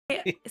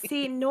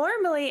See,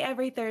 normally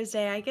every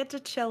Thursday I get to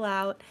chill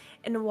out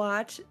and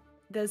watch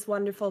this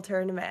wonderful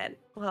tournament.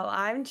 Well,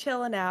 I'm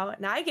chilling out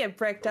and I get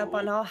bricked up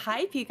on how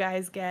hype you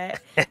guys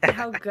get and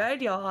how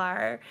good y'all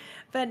are.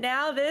 But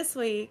now this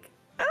week,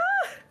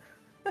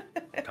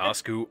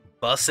 Coscu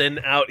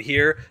bussing out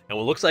here, and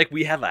it looks like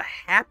we have a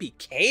happy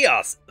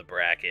chaos in the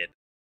bracket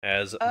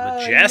as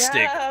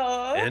Majestic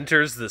no.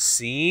 enters the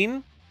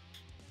scene.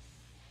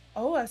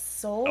 Oh, a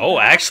soul. Oh,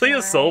 actually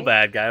a soul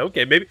bad guy.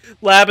 Okay, maybe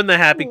labbing the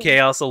happy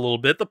chaos a little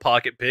bit. The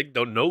pocket pig.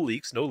 No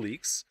leaks, no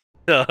leaks.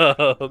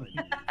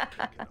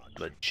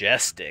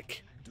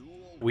 Majestic.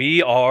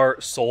 We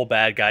are soul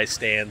bad guy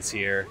stands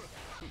here.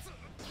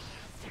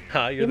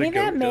 Give me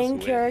that main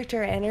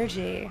character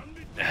energy.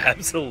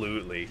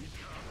 Absolutely.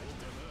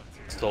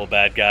 Soul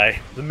bad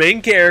guy. The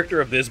main character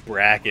of this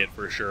bracket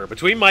for sure.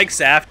 Between Mike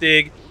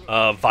Saftig,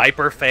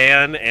 Viper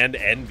Fan, and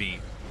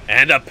Envy.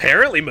 And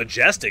apparently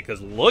Majestic,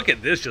 because look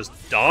at this, just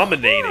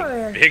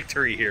dominating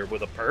victory here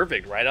with a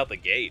perfect right out the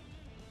gate.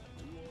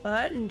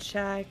 Button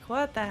check.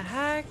 What the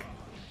heck?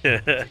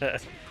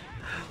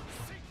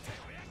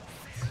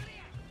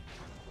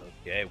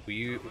 Okay,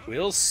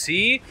 we'll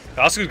see.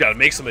 Coscu's got to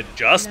make some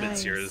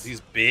adjustments here. There's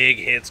these big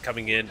hits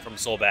coming in from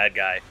Soul Bad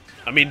Guy.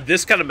 I mean,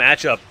 this kind of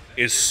matchup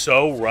is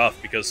so rough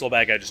because Soul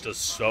Bad Guy just does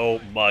so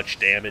much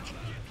damage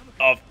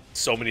of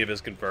so many of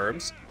his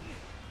confirms.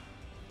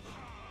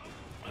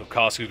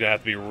 Coscu's gonna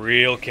have to be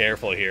real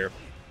careful here.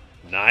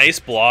 Nice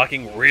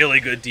blocking, really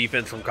good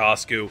defense from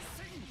Coscu.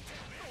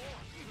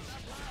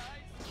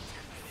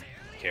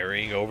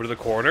 Carrying over to the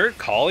corner,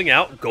 calling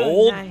out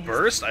gold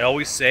burst. I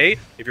always say,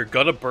 if you're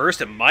gonna burst,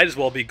 it might as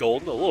well be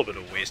golden. A little bit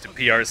of waste in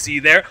PRC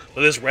there,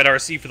 but this red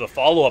RC for the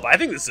follow-up. I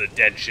think this is a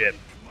dead Chipp.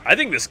 I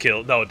think this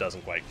kill. No, it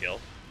doesn't quite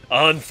kill.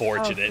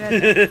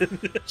 Unfortunate.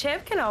 Oh,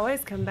 Chipp can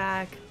always come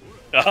back.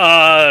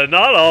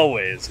 Not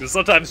always, because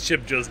sometimes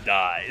Chipp just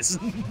dies.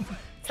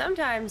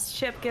 Sometimes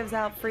Chipp gives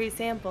out free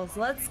samples.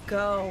 Let's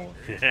go.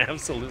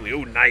 Absolutely.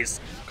 Oh, nice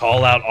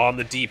call out on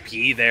the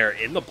DP there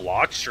in the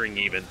block string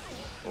even.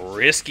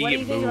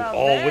 Risky move.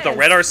 Oh, with a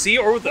red RC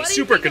or with a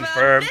super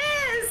confirm.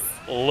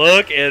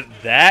 Look at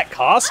that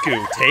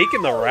Coscu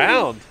taking the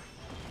round.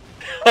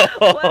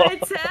 What I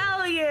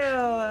tell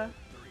you.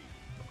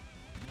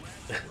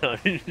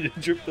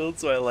 Ninja build,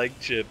 so I like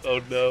Chipp.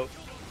 Oh no.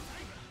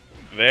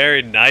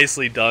 Very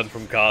nicely done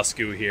from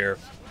Coscu here.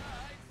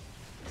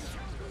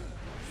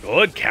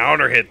 Good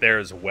counter hit there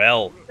as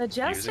well.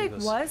 Majestic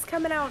was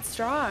coming out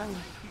strong.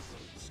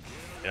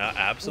 Yeah,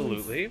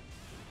 absolutely. Oof.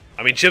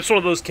 I mean, Chipp's one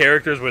of those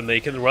characters when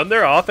they can run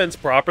their offense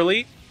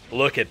properly.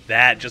 Look at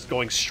that, just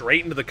going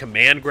straight into the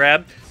command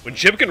grab. When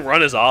Chipp can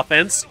run his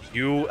offense,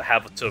 you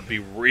have to be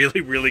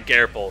really, really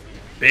careful.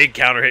 Big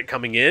counter hit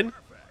coming in.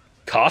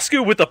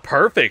 Coscu with the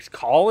perfect,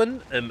 calling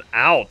him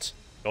out.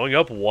 Going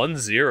up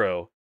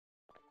 1-0.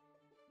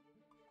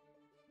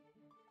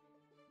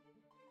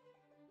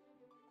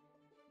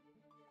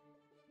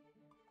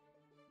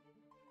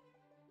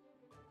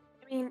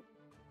 I mean,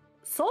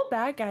 Soul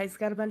Bad Guy's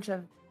got a bunch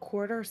of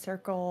quarter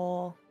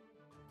circle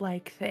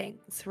like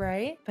things,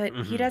 right? But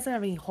he doesn't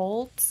have any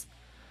holds.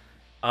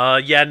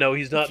 Yeah, no,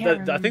 he's not.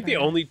 I think the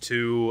only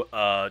two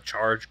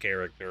charge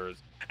characters,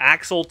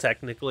 Axel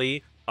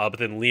technically, but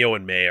then Leo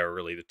and May are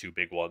really the two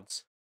big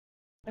ones.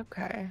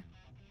 Okay.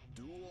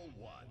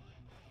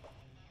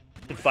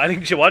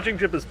 Fighting Chipp, watching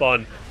Chipp is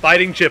fun.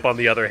 Fighting Chipp, on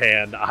the other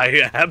hand,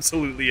 I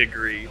absolutely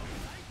agree.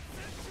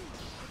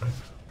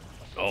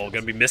 Oh,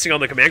 gonna be missing on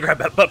the command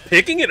grab, but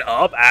picking it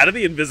up out of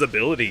the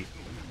invisibility.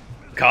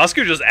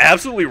 Coscu just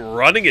absolutely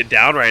running it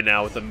down right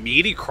now with a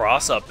meaty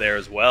cross up there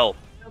as well.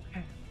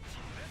 Okay.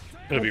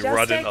 Gonna be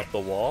running up the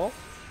wall.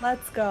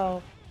 Let's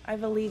go. I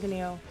believe in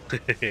you.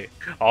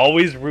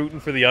 Always rooting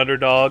for the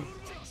underdog.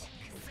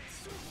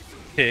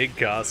 Big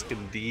Coscu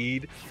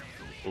indeed.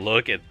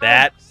 Look at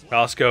that.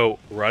 Coscu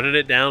running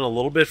it down a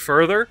little bit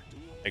further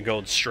and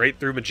going straight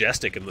through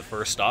Majestic in the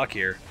first stock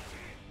here.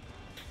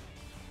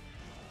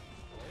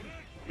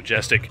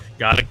 Majestic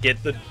gotta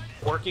get the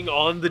working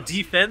on the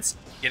defense,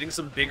 getting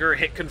some bigger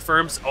hit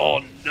confirms.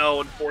 Oh no,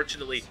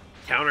 unfortunately,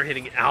 counter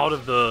hitting out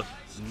of the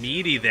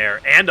meaty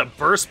there, and a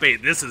burst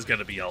bait. This is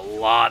gonna be a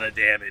lot of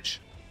damage.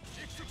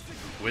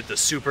 With the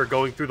super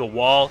going through the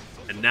wall,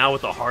 and now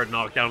with the hard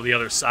knockdown on the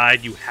other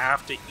side, you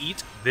have to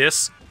eat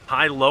this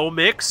high-low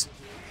mix.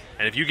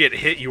 And if you get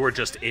hit, you are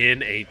just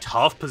in a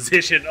tough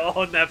position.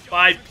 Oh, and that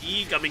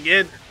 5P coming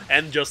in.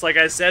 And just like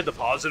I said, the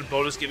positive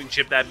bonus giving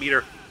Chipp that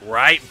meter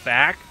right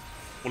back.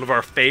 One of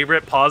our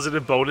favorite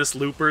positive bonus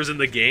loopers in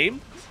the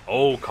game.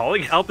 Oh,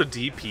 calling out the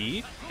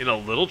DP in a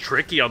little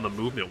tricky on the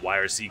movement.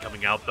 YRC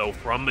coming out, though,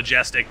 from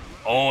Majestic.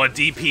 Oh, a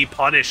DP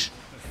punish.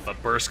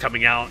 But burst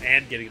coming out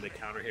and getting the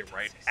counter hit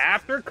right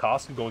after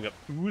Coscu going up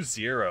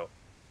 2-0.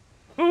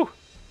 Whew.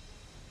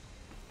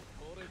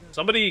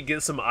 Somebody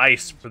get some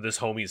ice for this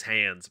homie's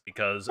hands,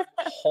 because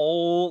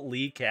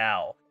holy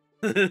cow.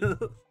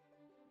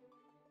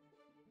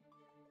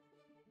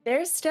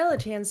 There's still a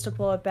chance to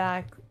pull it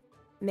back.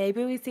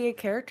 Maybe we see a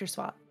character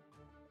swap.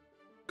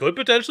 Could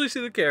potentially see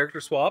the character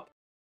swap.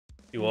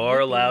 You are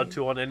allowed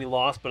to on any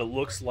loss, but it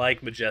looks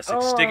like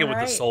Majestic sticking with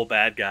the sole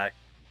bad guy.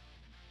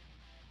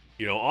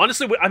 You know,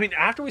 honestly, I mean,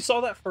 after we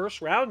saw that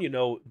first round, you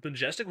know,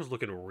 Majestic was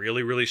looking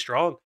really, really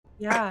strong.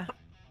 Yeah.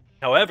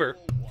 However,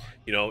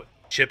 you know,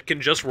 Chipp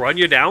can just run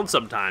you down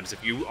sometimes.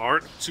 If you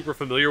aren't super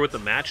familiar with the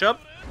matchup,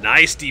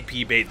 nice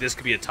DP bait. This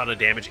could be a ton of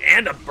damage.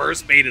 And a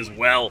burst bait as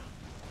well.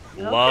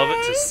 Love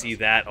to see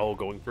that. Oh,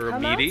 going for a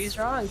meaty.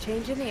 Strong,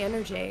 changing the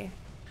energy.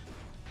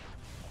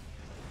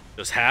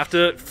 Just have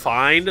to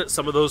find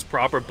some of those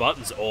proper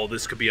buttons. Oh,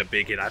 this could be a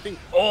big hit. I think,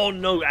 oh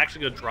no,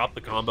 actually going to drop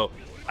the combo.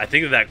 I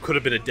think that could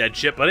have been a dead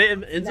Chipp, but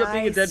it ends up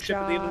being a dead Chipp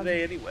at the end of the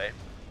day anyway.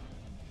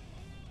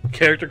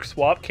 Character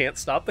swap can't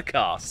stop the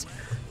cost.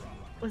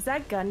 Was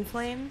that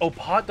Gunflame? Oh,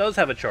 Pot does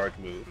have a charge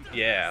move.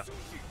 Yeah.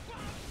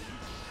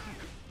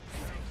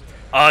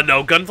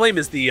 No, Gunflame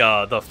is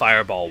the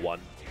Fireball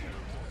one.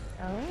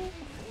 Oh.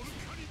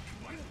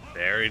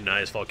 Very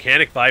nice.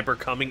 Volcanic Viper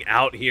coming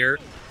out here.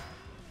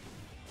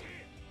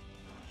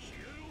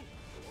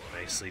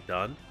 Nicely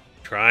done.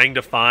 Trying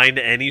to find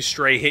any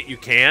stray hit you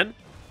can.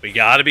 But you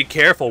gotta be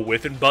careful.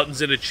 Whiffing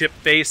buttons in a Chipp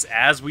face,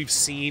 as we've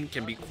seen,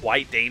 can be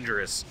quite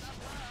dangerous.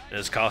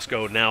 As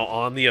Coscu now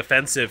on the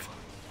offensive.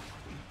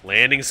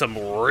 Landing some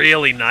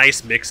really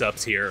nice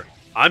mix-ups here.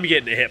 I'm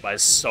getting hit by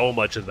so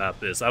much about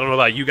this. I don't know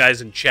about you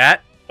guys in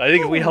chat, but I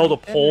think if we held a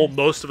poll,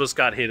 most of us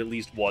got hit at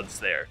least once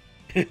there.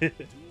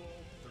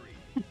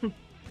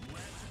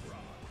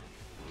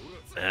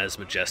 As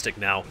Majestic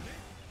now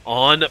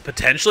on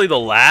potentially the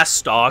last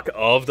stock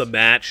of the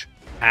match.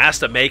 Has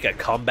to make a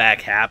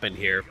comeback happen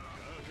here.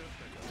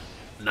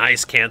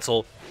 Nice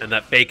cancel and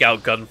that fake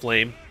out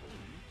Gunflame.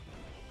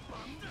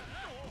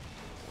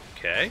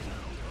 Okay.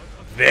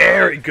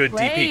 Very good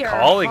DP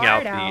calling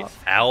out the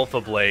Alpha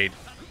Blade.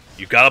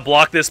 You gotta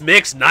block this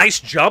mix. Nice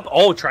jump.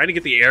 Oh, trying to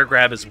get the air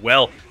grab as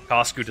well.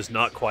 Coscu does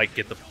not quite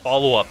get the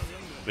follow-up.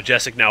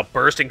 Majestic now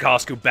bursting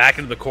Coscu back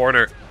into the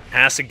corner.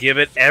 Has to give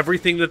it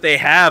everything that they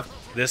have.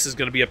 This is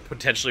going to be a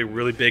potentially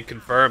really big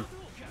confirm.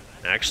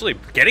 Actually,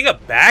 getting a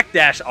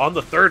backdash on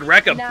the third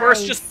Rekka. Nice.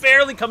 Burst just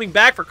barely coming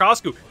back for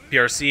Coscu.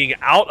 PR seeing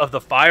out of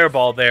the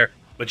fireball there.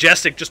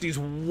 Majestic just needs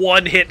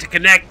one hit to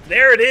connect.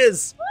 There it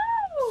is.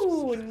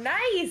 Woo,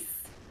 nice.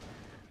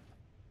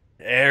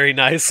 Very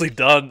nicely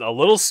done. A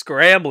little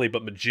scrambly,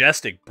 but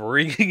Majestic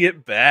bringing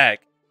it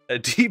back. A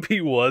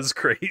DP was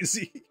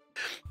crazy.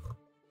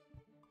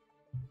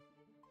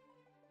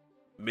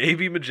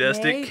 Maybe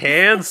Majestic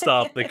can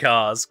stop the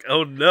Cosc.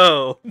 Oh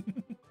no.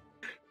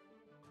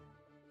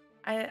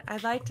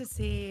 I'd like to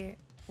see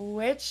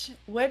which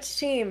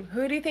team.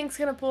 Who do you think's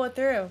gonna pull it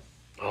through?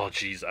 Oh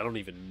geez, I don't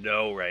even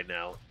know right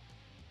now.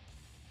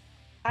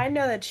 I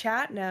know that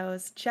chat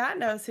knows. Chat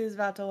knows who's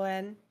about to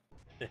win.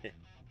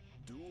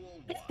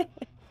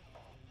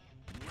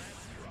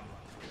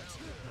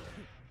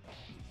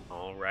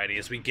 Alrighty,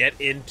 as we get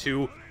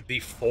into the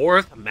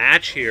fourth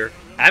match here.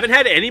 Haven't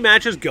had any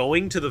matches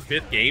going to the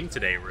fifth game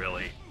today,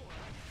 really.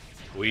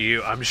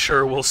 I'm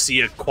sure we'll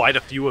see quite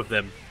a few of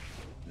them.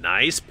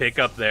 Nice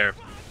pickup there.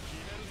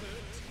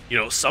 You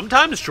know,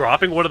 sometimes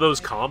dropping one of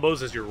those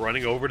combos as you're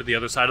running over to the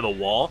other side of the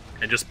wall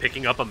and just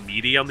picking up a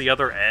meaty on the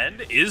other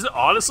end is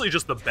honestly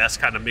just the best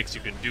kind of mix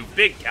you can do.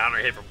 Big counter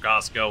hit from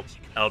Coscu.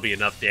 That'll be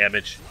enough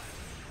damage.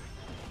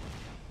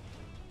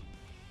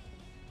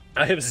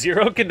 I have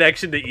zero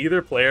connection to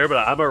either player,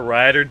 but I'm a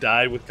ride or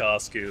die with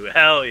Coscu.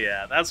 Hell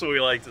yeah, that's what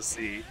we like to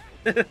see.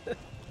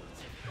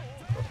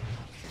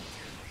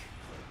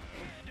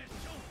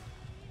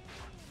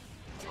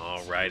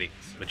 Alrighty.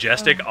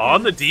 Majestic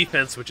on the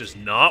defense, which is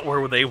not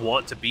where they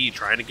want to be.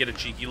 Trying to get a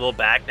cheeky little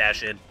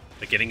backdash in,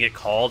 but getting it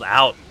called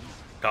out.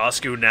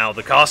 Coscu now.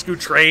 The Coscu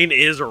train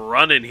is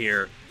running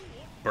here.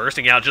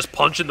 Bursting out, just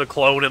punching the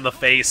clone in the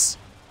face.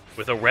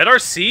 With a red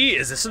RC,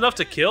 is this enough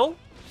to kill?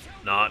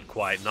 Not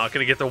quite. Not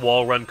going to get the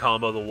wall run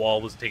combo. The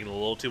wall was taking a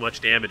little too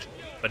much damage.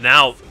 But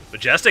now,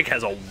 Majestic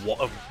has a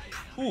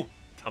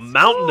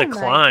mountain to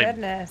climb.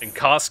 Goodness. And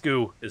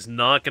Coscu is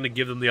not going to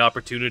give them the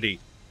opportunity.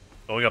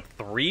 Going up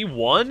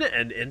 3-1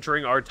 and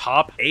entering our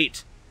top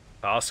 8.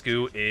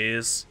 Coscu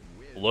is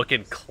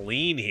looking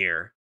clean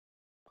here.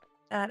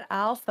 That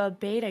Alpha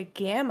Beta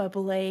Gamma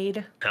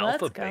Blade.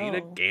 Alpha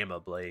Beta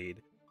Gamma Blade.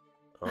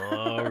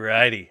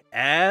 Alrighty.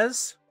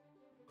 As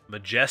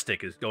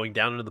Majestic is going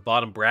down into the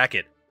bottom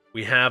bracket,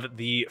 we have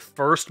the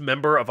first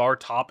member of our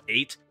top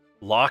 8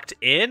 locked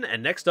in.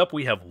 And next up,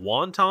 we have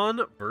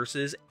Wonton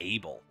versus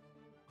Abel.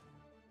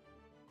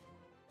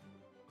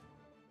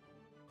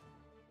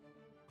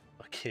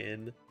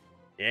 Fucking...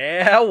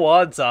 yeah,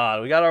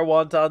 Wonton. We got our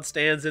Wonton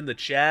stands in the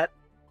chat.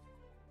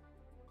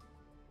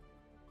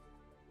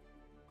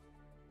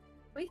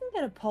 We can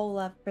get a poll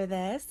up for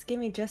this. Give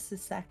me just a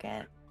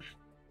second.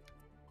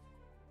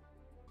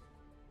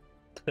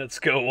 Let's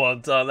go,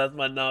 Wonton. That's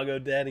my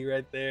Nago daddy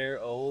right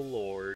there. Oh, Lord.